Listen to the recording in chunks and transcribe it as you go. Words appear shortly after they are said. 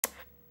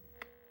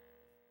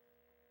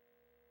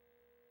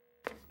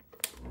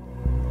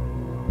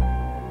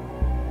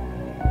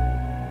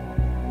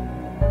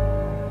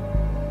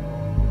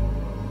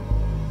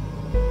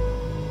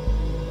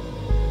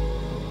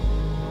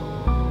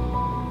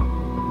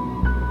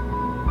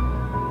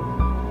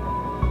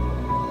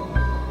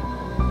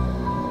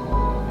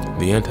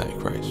the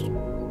Antichrist?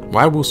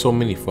 Why will so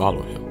many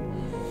follow him?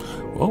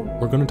 Well,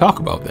 we're going to talk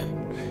about that.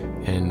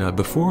 And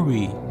before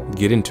we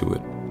get into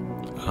it,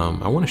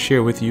 I want to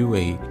share with you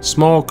a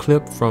small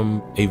clip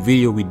from a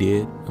video we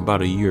did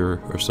about a year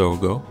or so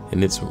ago,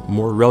 and it's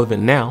more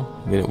relevant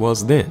now than it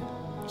was then.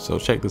 So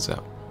check this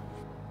out.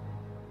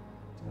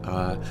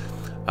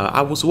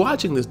 I was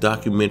watching this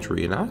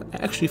documentary, and I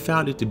actually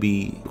found it to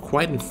be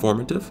quite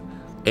informative.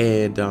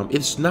 And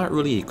it's not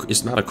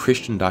a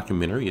Christian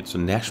documentary. It's a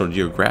National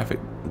Geographic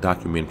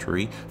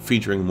documentary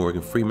featuring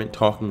Morgan Freeman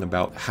talking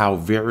about how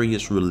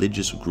various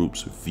religious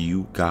groups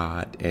view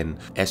God and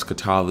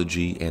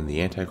eschatology and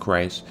the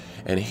Antichrist.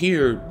 And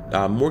here,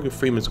 Morgan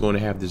Freeman's going to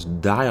have this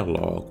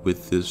dialogue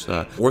with this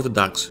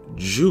Orthodox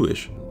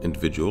Jewish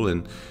individual,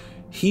 and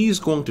he's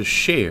going to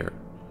share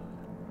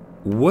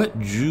what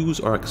Jews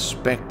are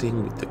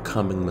expecting with the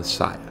coming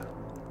Messiah.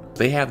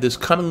 They have this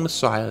coming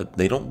Messiah.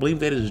 They don't believe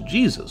that is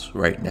Jesus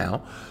right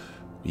now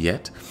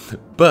yet,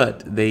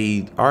 but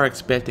they are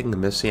expecting the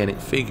messianic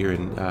figure.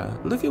 And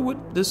look at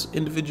what this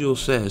individual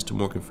says to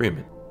Morgan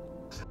Freeman.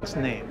 His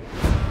name.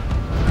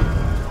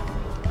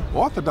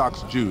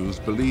 Orthodox Jews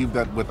believe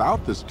that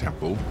without this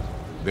temple,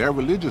 their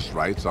religious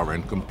rites are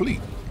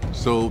incomplete.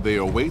 So they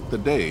await the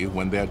day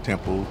when their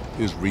temple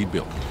is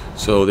rebuilt.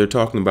 So they're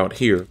talking about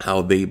here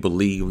how they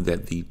believe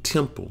that the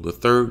temple, the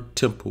third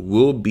temple,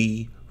 will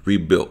be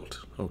rebuilt.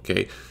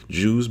 Okay,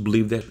 Jews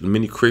believe that.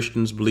 Many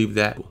Christians believe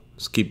that.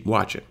 Let's keep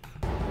watching.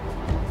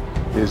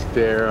 Is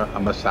there a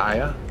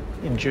Messiah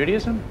In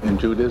Judaism, in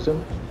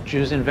Judaism?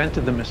 Jews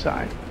invented the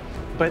Messiah,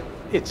 but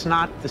it's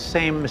not the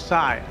same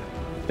Messiah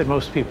that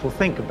most people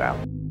think about.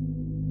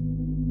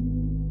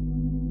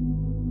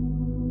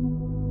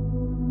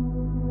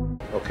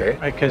 Okay.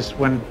 Because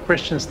when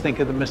Christians think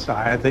of the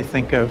Messiah, they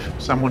think of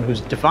someone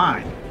who's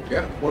divine.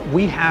 Yeah. What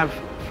we have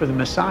for the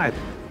Messiah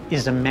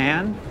is a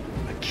man,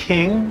 a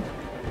king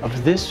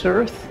of this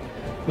earth,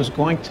 who's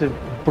going to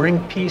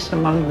bring peace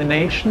among the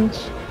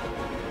nations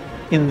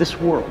in this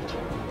world.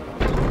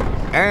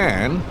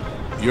 And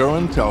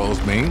Urim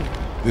tells me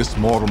this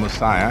mortal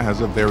Messiah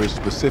has a very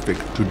specific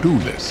to-do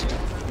list.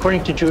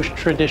 According to Jewish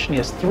tradition, he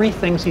has three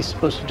things he's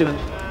supposed to do.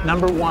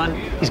 Number one,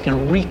 he's going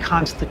to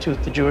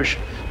reconstitute the Jewish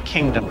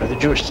kingdom or the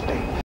Jewish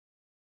state.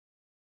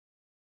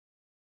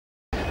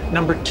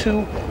 Number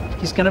two,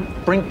 he's going to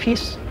bring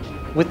peace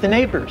with the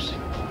neighbors.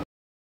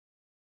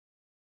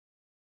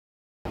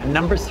 And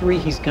number three,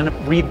 he's going to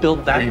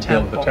rebuild that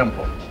temple. The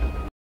temple.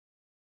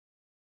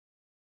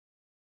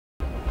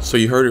 So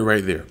you heard it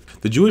right there.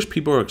 The Jewish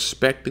people are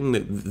expecting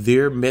that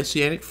their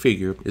messianic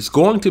figure is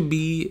going to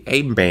be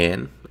a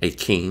man, a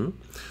king.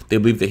 They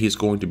believe that he's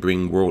going to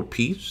bring world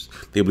peace.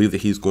 They believe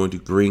that he's going to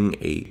bring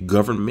a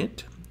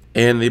government.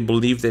 And they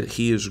believe that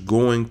he is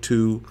going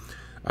to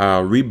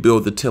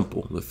rebuild the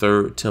temple, the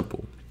third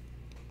temple.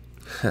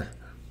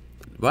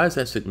 Why is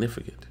that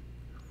significant?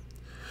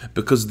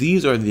 Because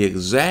these are the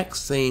exact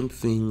same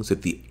things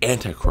that the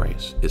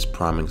Antichrist is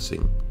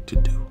promising to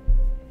do.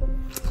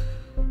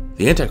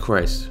 The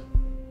Antichrist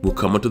will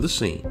come onto the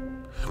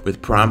scene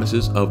with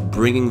promises of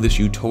bringing this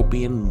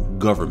utopian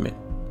government.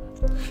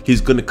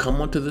 He's going to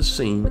come onto the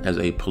scene as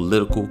a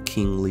political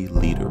kingly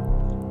leader.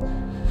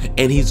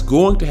 And he's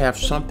going to have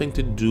something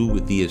to do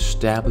with the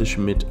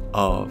establishment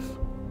of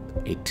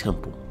a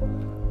temple.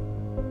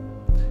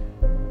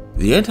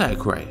 The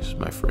Antichrist,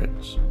 my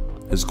friends,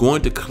 is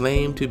going to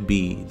claim to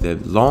be the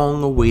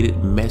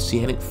long-awaited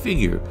messianic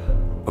figure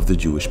of the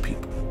Jewish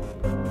people.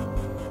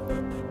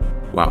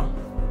 Wow.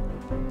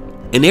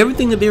 And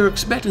everything that they're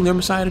expecting their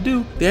Messiah to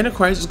do, the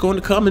Antichrist is going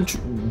to come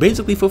and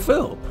basically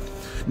fulfill.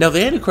 Now,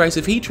 the Antichrist,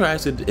 if he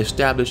tries to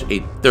establish a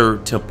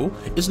third temple,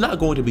 it's not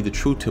going to be the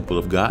true temple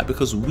of God,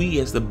 because we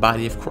as the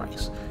body of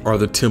Christ are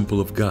the temple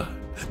of God.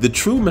 The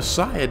true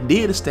Messiah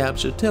did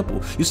establish a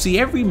temple. You see,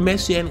 every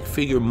messianic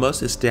figure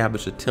must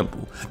establish a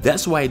temple.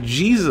 That's why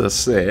Jesus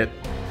said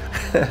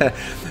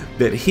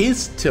that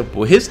his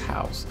temple, his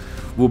house,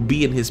 will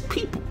be in his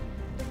people.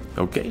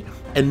 Okay?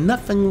 And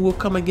nothing will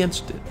come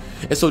against it.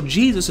 And so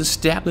Jesus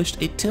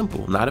established a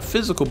temple, not a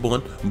physical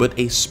one, but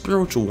a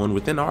spiritual one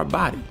within our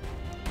body.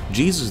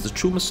 Jesus, the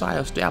true Messiah,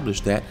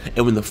 established that.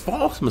 And when the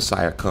false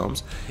Messiah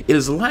comes, it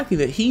is likely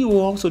that he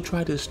will also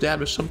try to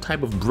establish some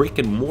type of brick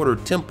and mortar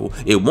temple.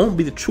 It won't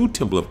be the true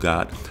temple of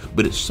God,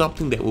 but it's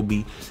something that will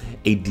be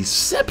a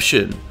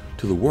deception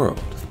to the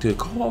world, to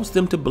cause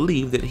them to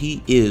believe that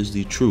he is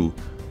the true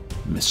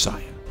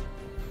Messiah.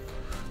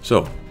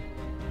 So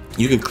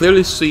you can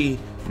clearly see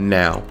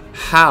now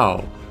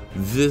how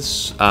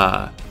this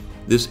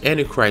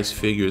Antichrist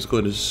figure is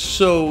going to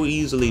so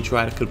easily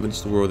try to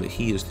convince the world that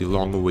he is the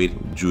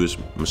long-awaited Jewish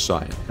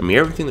Messiah. I mean,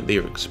 everything that they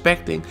are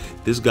expecting,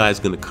 this guy is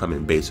going to come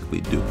and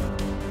basically do.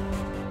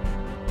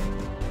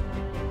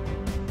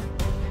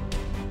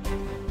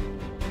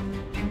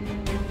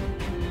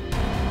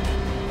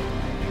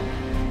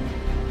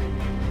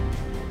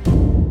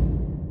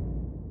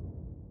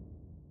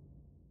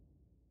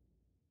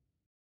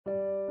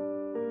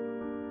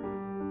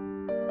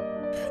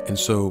 And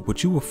so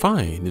what you will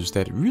find is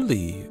that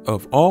really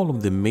of all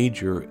of the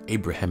major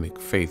Abrahamic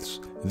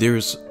faiths,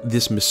 there's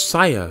this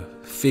Messiah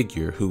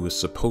figure who is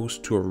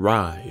supposed to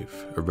arrive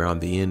around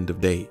the end of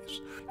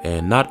days.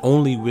 And not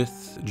only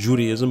with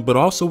Judaism, but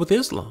also with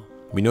Islam.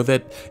 We know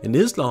that in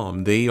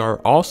Islam, they are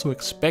also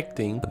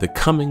expecting the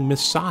coming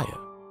Messiah.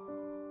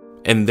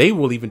 And they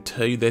will even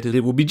tell you that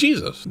it will be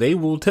Jesus. They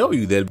will tell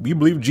you that we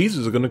believe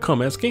Jesus is going to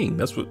come as king.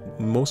 That's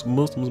what most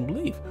Muslims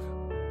believe.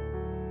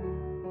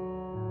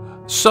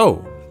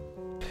 So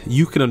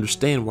you can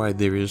understand why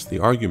there is the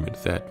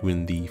argument that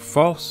when the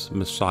false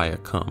Messiah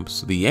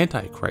comes, the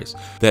Antichrist,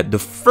 that the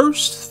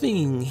first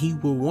thing he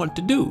will want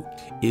to do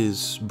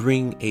is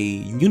bring a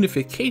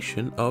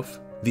unification of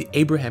the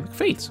Abrahamic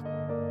faiths.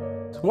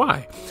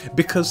 Why?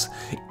 Because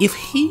if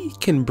he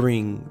can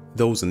bring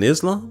those in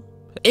Islam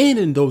and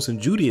in those in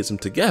Judaism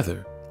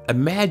together,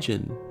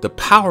 imagine the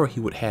power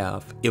he would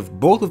have if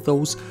both of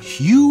those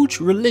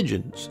huge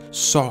religions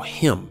saw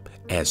him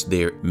as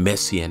their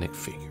messianic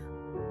figure.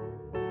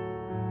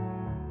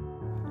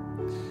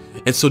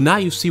 And so now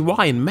you see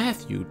why in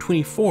Matthew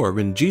 24,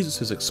 when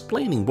Jesus is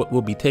explaining what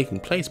will be taking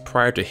place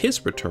prior to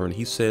his return,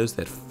 he says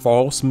that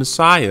false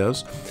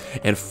messiahs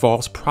and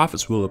false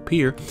prophets will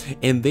appear,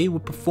 and they will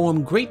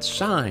perform great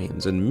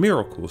signs and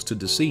miracles to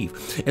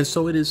deceive. And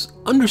so it is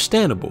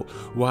understandable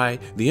why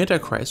the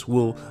Antichrist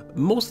will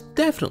most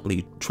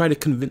definitely try to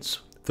convince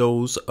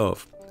those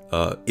of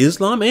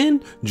Islam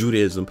and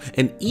Judaism,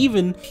 and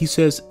even, he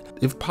says,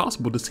 if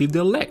possible, deceive the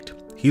elect.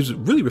 He's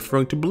really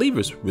referring to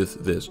believers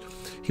with this.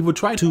 He will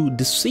try to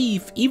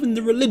deceive even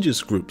the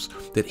religious groups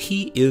that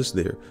he is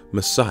their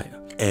Messiah.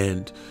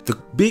 And the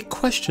big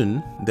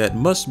question that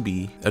must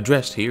be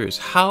addressed here is,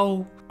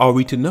 how are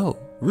we to know,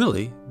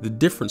 really, the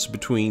difference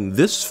between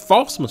this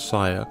false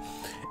Messiah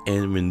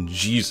and when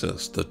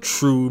Jesus, the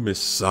true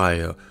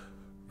Messiah,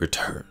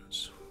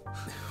 returns?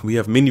 We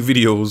have many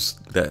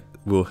videos that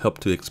will help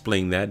to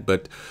explain that,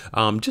 but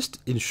just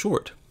in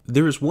short,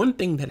 there is one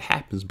thing that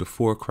happens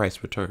before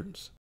Christ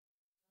returns.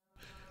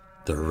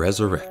 The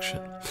resurrection.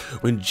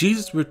 When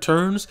Jesus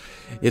returns,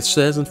 it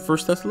says in 1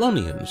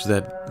 Thessalonians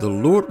that the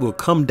Lord will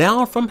come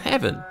down from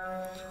heaven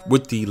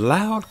with the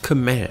loud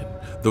command,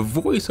 the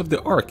voice of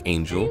the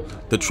archangel,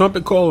 the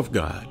trumpet call of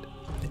God,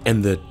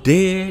 and the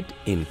dead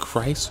in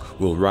Christ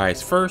will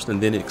rise first.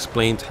 And then it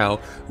explains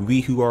how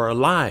we who are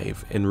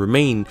alive and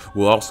remain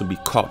will also be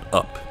caught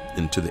up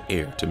into the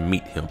air to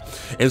meet him.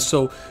 And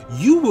so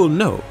you will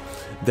know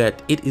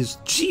that it is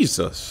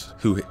Jesus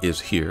who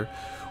is here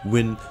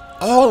when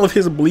all of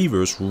his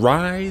believers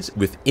rise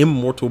with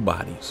immortal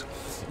bodies.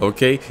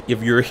 Okay,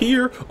 if you're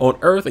here on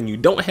earth and you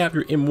don't have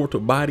your immortal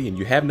body and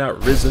you have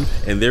not risen,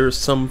 and there is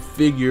some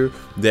figure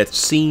that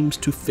seems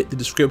to fit the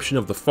description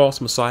of the false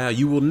Messiah,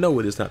 you will know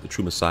it is not the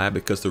true Messiah,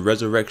 because the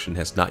resurrection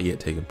has not yet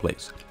taken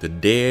place. The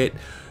dead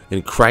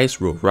in Christ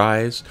will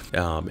rise,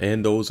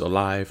 and those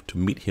alive to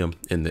meet him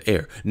in the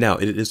air. Now,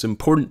 it is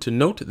important to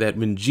note that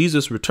when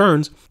Jesus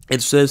returns,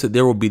 it says that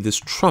there will be this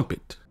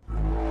trumpet.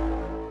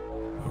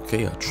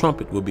 Okay, a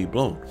trumpet will be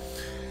blown.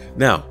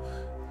 Now,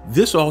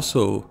 this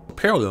also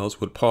parallels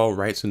what Paul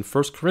writes in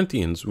 1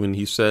 Corinthians when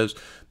he says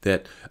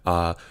that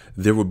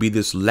there will be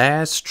this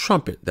last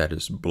trumpet that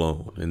is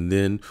blown, and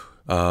then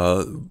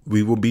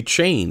we will be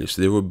changed.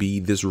 There will be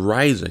this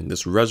rising,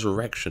 this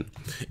resurrection.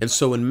 And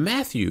so in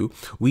Matthew,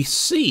 we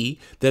see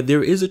that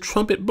there is a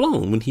trumpet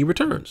blown when he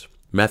returns.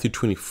 Matthew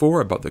 24,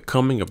 about the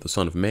coming of the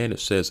Son of Man, it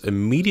says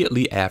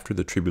immediately after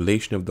the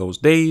tribulation of those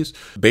days.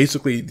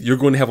 Basically, you're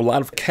going to have a lot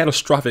of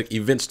catastrophic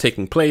events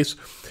taking place.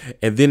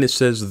 And then it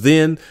says,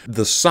 then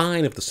the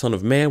sign of the Son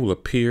of Man will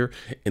appear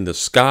in the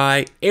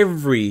sky.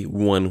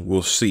 Everyone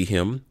will see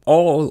him.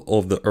 All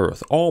of the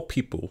earth, all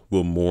people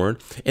will mourn.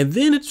 And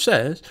then it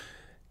says,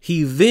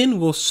 he then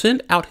will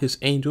send out his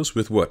angels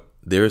with what?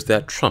 There's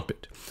that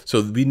trumpet.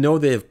 So we know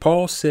that if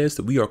Paul says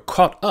that we are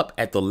caught up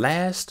at the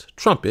last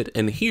trumpet,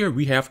 and here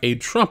we have a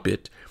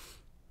trumpet,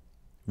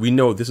 we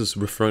know this is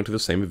referring to the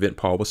same event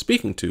Paul was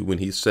speaking to when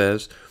he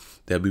says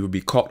that we will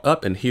be caught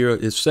up. And here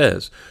it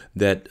says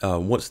that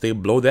once they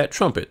blow that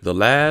trumpet, the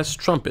last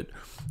trumpet,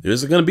 there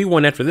isn't going to be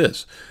one after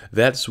this.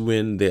 That's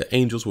when the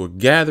angels will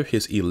gather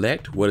his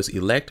elect. What does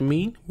elect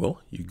mean?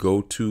 Well, you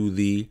go to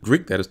the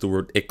Greek, that is the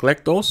word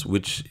eklektos,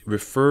 which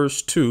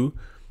refers to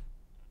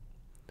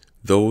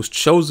those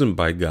chosen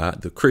by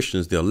God, the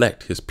Christians, the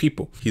elect, his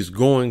people. He's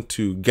going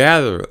to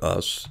gather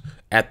us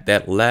at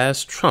that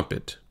last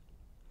trumpet,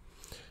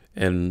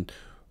 and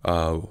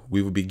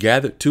we will be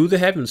gathered to the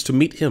heavens to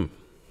meet him.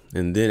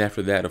 And then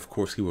after that, of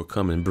course, he will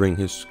come and bring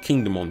his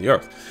kingdom on the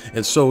earth.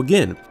 And so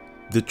again,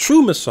 the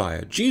true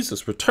Messiah,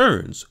 Jesus,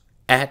 returns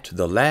at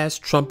the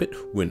last trumpet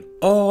when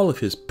all of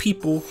his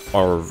people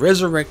are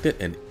resurrected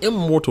and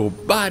immortal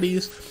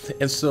bodies.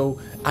 And so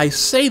I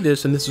say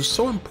this, and this is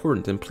so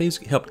important, and please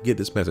help get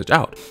this message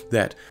out,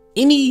 that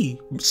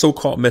any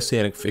so-called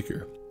messianic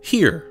figure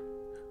here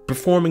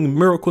performing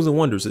miracles and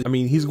wonders. I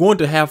mean, he's going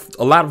to have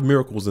a lot of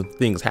miracles and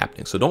things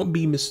happening. So don't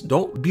be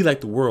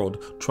like the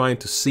world trying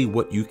to see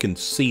what you can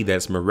see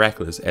that's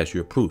miraculous as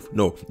your proof.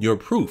 No, your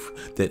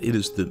proof that it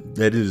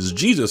is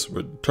Jesus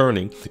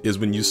returning is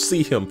when you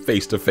see him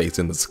face to face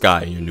in the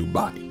sky in your new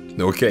body.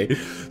 Okay,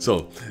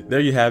 so there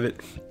you have it.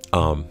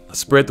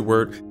 Spread the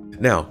word.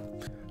 Now,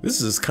 this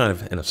is kind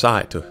of an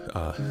aside to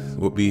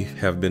what we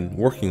have been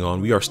working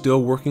on. We are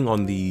still working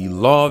on the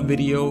law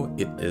video.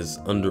 It is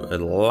under a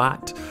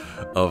lot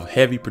of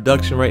heavy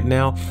production right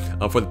now.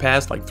 For the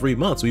past like 3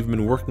 months, we've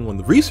been working on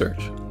the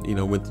research. You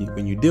know,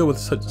 when you deal with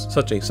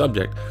such a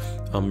subject,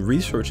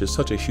 research is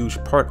such a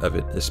huge part of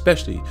it,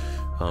 especially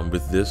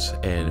with this.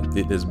 And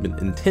it has been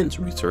intense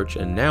research.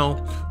 And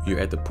now you're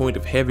at the point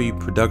of heavy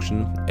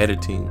production,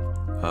 editing,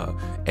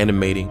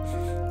 animating.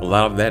 A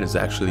lot of that is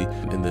actually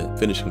in the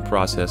finishing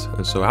process.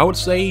 And so I would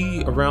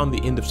say around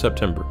the end of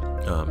September,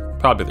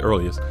 probably the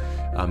earliest,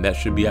 that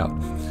should be out.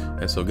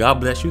 And so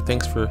God bless you.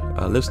 Thanks for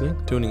listening,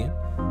 tuning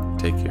in.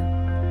 Take care.